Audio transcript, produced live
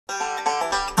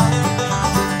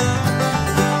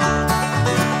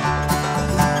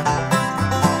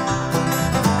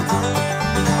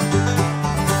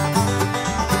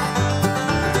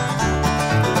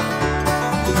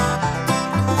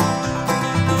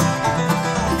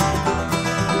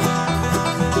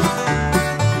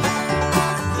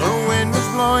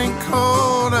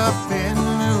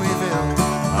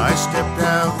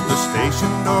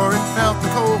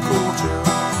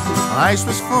Ice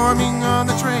was forming on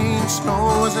the train,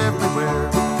 snow was everywhere,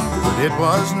 but it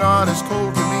was not as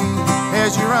cold to me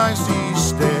as your icy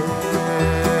stare.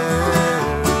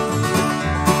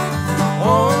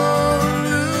 Oh,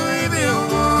 Louisville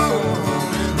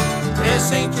woman,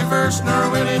 this ain't your first,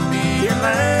 nor will it be your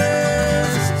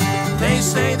last. They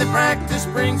say that practice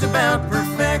brings about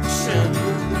perfection,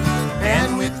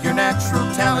 and with your natural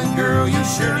talent, girl, you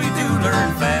surely do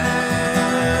learn fast.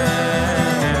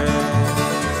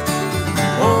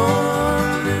 Oh,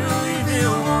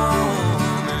 Louisville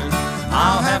woman,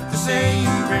 I'll have to say you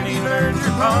really learned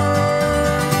your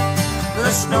part.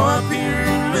 The snow up here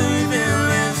in Louisville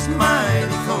is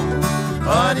mighty cold,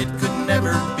 but it could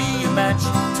never be a match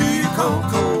to your cold,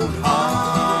 cold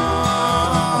heart.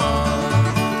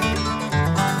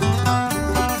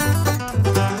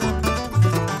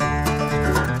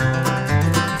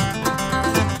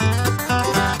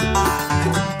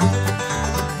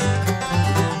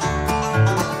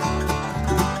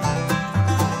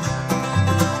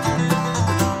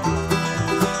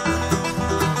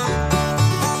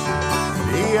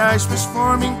 The ice was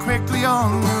forming quickly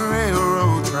on the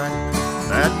railroad track.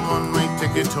 That one-way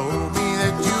ticket told me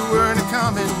that you weren't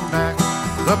coming back.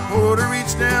 The porter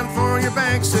reached down for your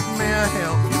bag, said, "May I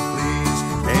help you, please?"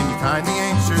 And you kindly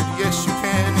answered, "Yes, you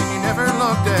can," and you never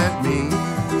looked at me.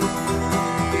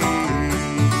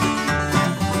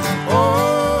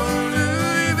 Oh,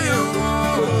 Louisville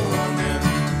woman,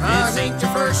 this ain't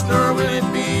your first, nor will it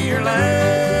be your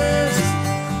last.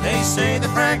 They say the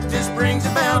practice brings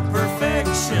about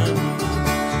perfection,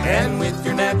 and with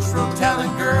your natural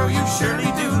talent, girl, you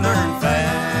surely do learn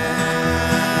fast.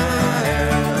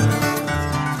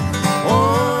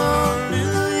 Oh,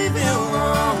 Louisville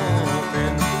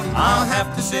woman, I'll have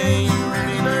to say you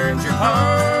really learned your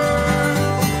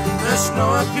part. The snow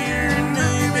up here in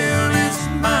Louisville is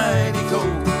mighty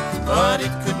cold, but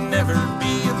it could never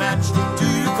be a match to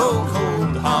your cold, cold